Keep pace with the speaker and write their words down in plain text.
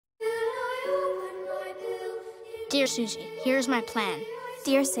Dear Susie, here's my plan.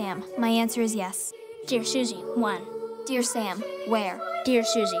 Dear Sam, my answer is yes. Dear Susie, 1. Dear Sam, where? Dear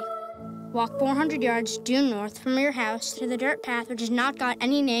Susie, walk 400 yards due north from your house to the dirt path which has not got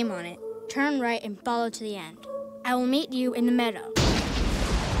any name on it. Turn right and follow to the end. I will meet you in the meadow.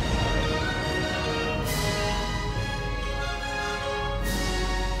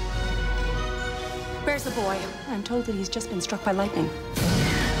 Where's the boy? I'm told that he's just been struck by lightning.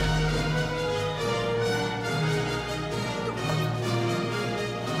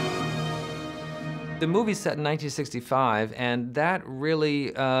 The movie's set in 1965, and that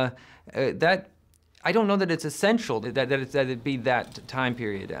really, I don't know that it's essential that it be that time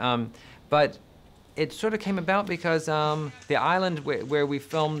period, but it sort of came about because the island where we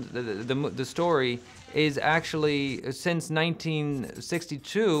filmed the story is actually, since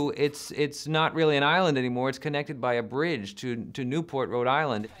 1962, it's not really an island anymore. It's connected by a bridge to Newport, Rhode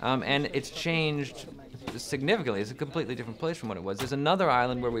Island, and it's changed significantly. It's a completely different place from what it was. There's another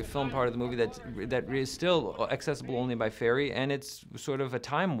island where we filmed part of the movie that is still accessible only by ferry, and it's sort of a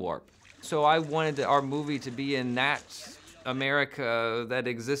time warp. So I wanted our movie to be in that America that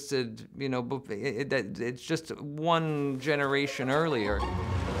existed, you know, it's just one generation earlier.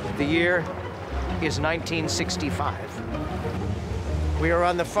 The year is 1965. We are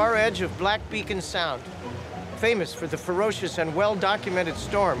on the far edge of Black Beacon Sound, famous for the ferocious and well-documented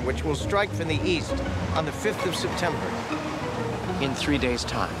storm which will strike from the east on the 5th of September, in 3 days'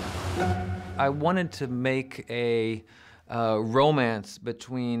 time. I wanted to make a romance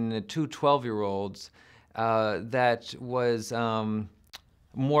between two 12-year-olds that was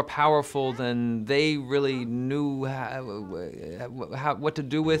more powerful than they really knew what to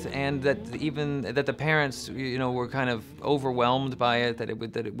do with, and that the parents, you know, were kind of overwhelmed by it. That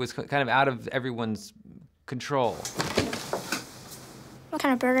it was kind of out of everyone's control. What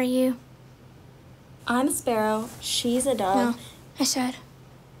kind of bird are you? I'm a sparrow. She's a dove. No, I said,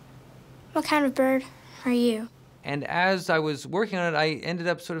 what kind of bird are you? And as I was working on it, I ended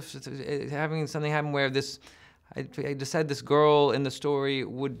up sort of having something happen where I decided this girl in the story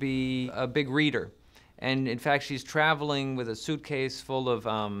would be a big reader. And in fact, she's traveling with a suitcase full of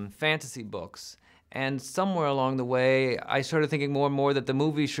fantasy books. And somewhere along the way, I started thinking more and more that the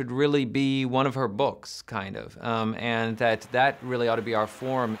movie should really be one of her books, kind of, and that really ought to be our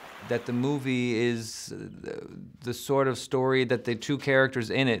form, that the movie is the sort of story that the two characters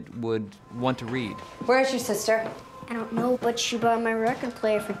in it would want to read. Where's your sister? I don't know, but she bought my record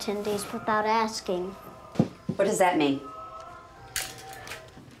player for 10 days without asking. What does that mean?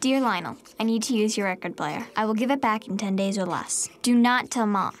 Dear Lionel, I need to use your record player. I will give it back in 10 days or less. Do not tell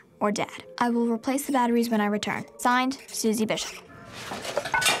Mom or Dad. I will replace the batteries when I return. Signed, Susie Bishop.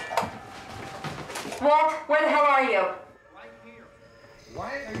 Walt, where the hell are you? Right here.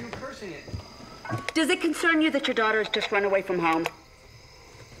 Why are you cursing it? Does it concern you that your daughter has just run away from home?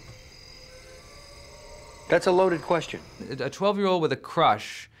 That's a loaded question. A 12-year-old with a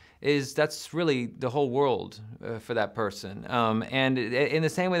crush that's really the whole world for that person. And in the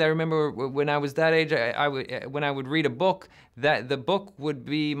same way that I remember when I was that age, when I would read a book, that the book would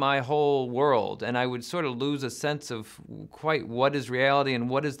be my whole world, and I would sort of lose a sense of quite what is reality and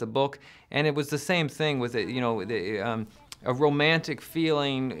what is the book. And it was the same thing with it, you know, a romantic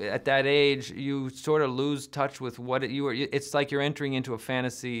feeling at that age. You sort of lose touch with what you were. It's like you're entering into a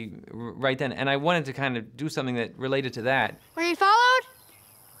fantasy right then. And I wanted to kind of do something that related to that. Were you followed?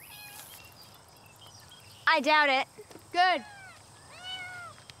 I doubt it. Good.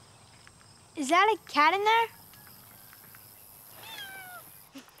 Is that a cat in there?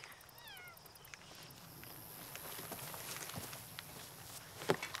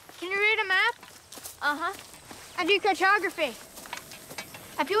 Can you read a map? Uh-huh. I do cartography.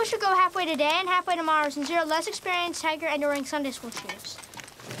 I feel we should go halfway today and halfway tomorrow since you're a less experienced hiker and you're wearing Sunday school shoes.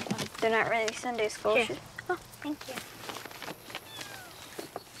 They're not really Sunday school shoes. Oh, thank you.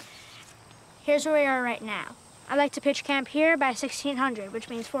 Here's where we are right now. I'd like to pitch camp here by 1600, which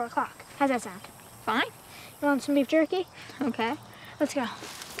means 4 o'clock. How's that sound? Fine. You want some beef jerky? Okay. Let's go.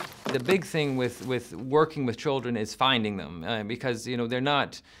 The big thing with working with children is finding them, because, you know, they're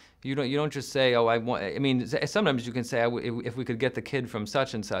not. You don't just say, oh, I want. I mean, sometimes you can say, if we could get the kid from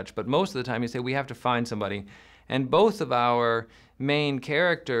such and such, but most of the time you say we have to find somebody. And both of our main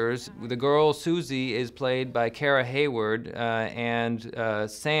characters, the girl Susie is played by Kara Hayward, and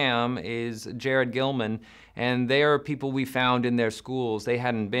Sam is Jared Gilman, and they are people we found in their schools. They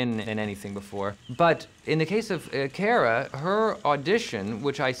hadn't been in anything before. But in the case of Kara, her audition,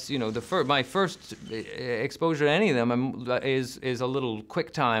 which my first exposure to any of them is a little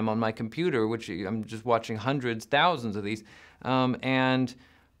QuickTime on my computer, which I'm just watching hundreds, thousands of these, and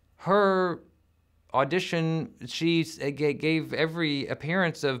her audition, she gave every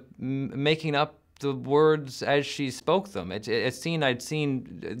appearance of making up the words as she spoke them. It's a scene I'd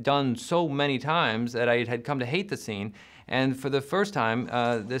seen done so many times that I had come to hate the scene. And for the first time,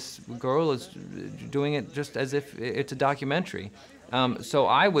 this girl is doing it just as if it's a documentary. So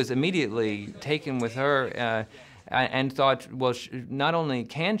I was immediately taken with her and thought, well, not only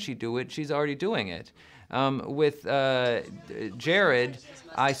can she do it, she's already doing it. With Jared,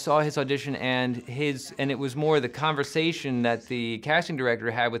 I saw his audition and it was more the conversation that the casting director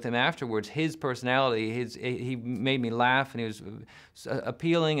had with him afterwards. His personality, he made me laugh, and he was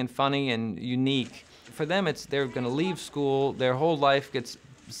appealing and funny and unique. For them, they're going to leave school, their whole life gets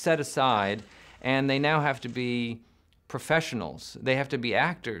set aside, and they now have to be professionals. They have to be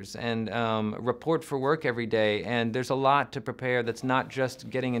actors and report for work every day, and there's a lot to prepare that's not just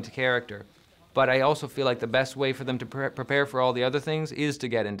getting into character. But I also feel like the best way for them to prepare for all the other things is to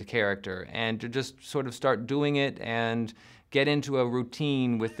get into character and to just sort of start doing it and get into a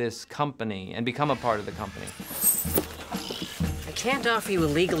routine with this company and become a part of the company. I can't offer you a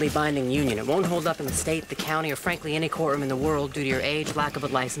legally binding union. It won't hold up in the state, the county, or frankly any courtroom in the world due to your age, lack of a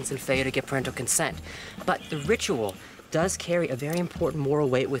license, and failure to get parental consent. But the ritual does carry a very important moral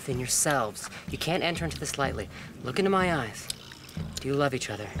weight within yourselves. You can't enter into this lightly. Look into my eyes. Do you love each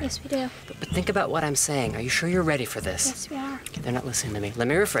other? Yes, we do. But think about what I'm saying. Are you sure you're ready for this? Yes, we are. Okay, they're not listening to me. Let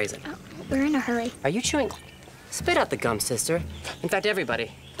me rephrase it. Oh, we're in a hurry. Are you chewing? Spit out the gum, sister. In fact,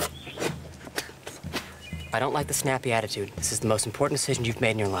 everybody. I don't like the snappy attitude. This is the most important decision you've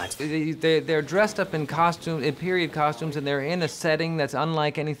made in your lives. They're dressed up in costumes, in period costumes, and they're in a setting that's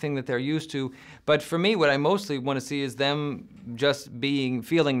unlike anything that they're used to. But for me, what I mostly want to see is them just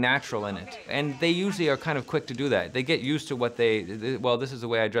feeling natural in it. And they usually are kind of quick to do that. They get used to what well, this is the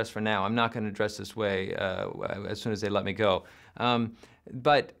way I dress for now. I'm not going to dress this way as soon as they let me go.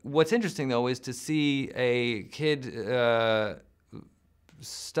 But what's interesting, though, is to see a kid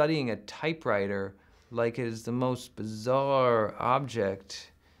studying a typewriter like it is the most bizarre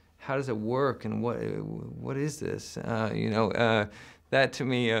object. How does it work, and what is this? That to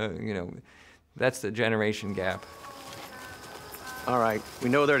me, that's the generation gap. All right, we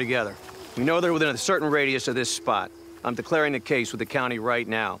know they're together. We know they're within a certain radius of this spot. I'm declaring the case with the county right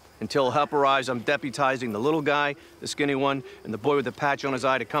now. Until help arrives, I'm deputizing the little guy, the skinny one, and the boy with the patch on his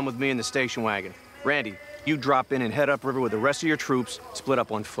eye to come with me in the station wagon. Randy, you drop in and head upriver with the rest of your troops, split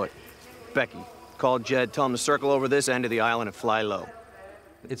up on foot. Becky, call Jed, tell him to circle over this end of the island and fly low.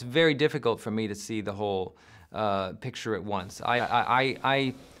 It's very difficult for me to see the whole picture at once.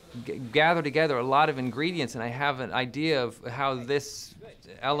 I gather together a lot of ingredients, and I have an idea of how this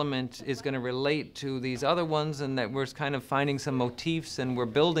element is going to relate to these other ones, and that we're kind of finding some motifs and we're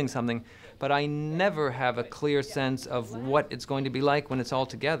building something, but I never have a clear sense of what it's going to be like when it's all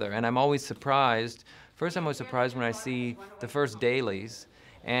together. And I'm always surprised. First, I'm always surprised when I see the first dailies,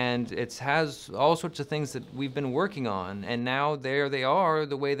 and it has all sorts of things that we've been working on, and now there they are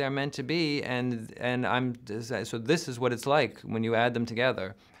the way they're meant to be, and so this is what it's like when you add them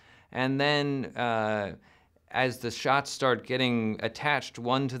together. And then as the shots start getting attached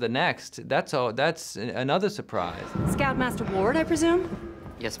one to the next, that's another surprise. Scoutmaster Ward, I presume?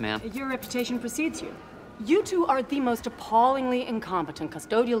 Yes, ma'am. Your reputation precedes you. You two are the most appallingly incompetent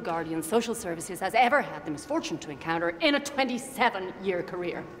custodial guardian social services has ever had the misfortune to encounter in a 27-year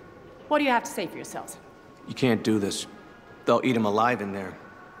career. What do you have to say for yourselves? You can't do this. They'll eat him alive in there.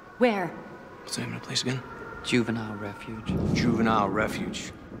 Where? What's the name of the place again? Juvenile refuge. Juvenile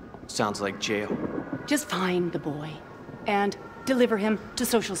refuge. Sounds like jail. Just find the boy and deliver him to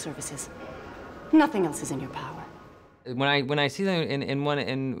social services. Nothing else is in your power. When I see them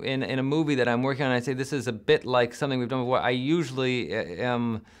in a movie that I'm working on, I say this is a bit like something we've done before. I usually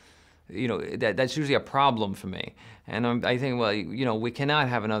that's usually a problem for me, and I think, well, we cannot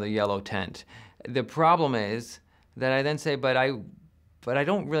have another yellow tent. The problem is that I then say, but I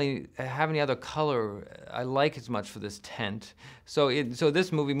don't really have any other color I like as much for this tent. So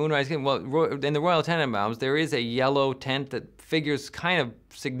this movie, Moonrise Kingdom, well, in the Royal Tenenbaums, there is a yellow tent that figures kind of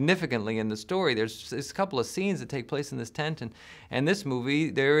significantly in the story. There's a couple of scenes that take place in this tent, and this movie,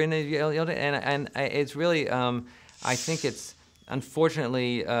 they're in a yellow tent, and it's really, I think it's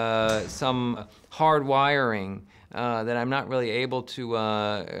unfortunately some hard wiring that I'm not really able to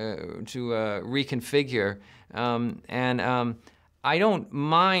reconfigure, I don't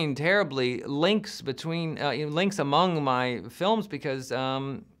mind terribly links among my films because,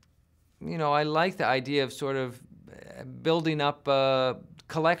 I like the idea of sort of building up a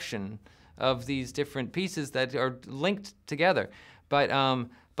collection of these different pieces that are linked together. But I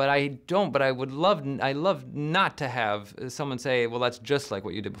love not to have someone say, well, that's just like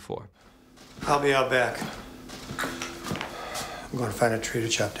what you did before. I'll be out back. I'm going to find a tree to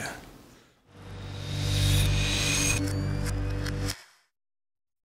chop down.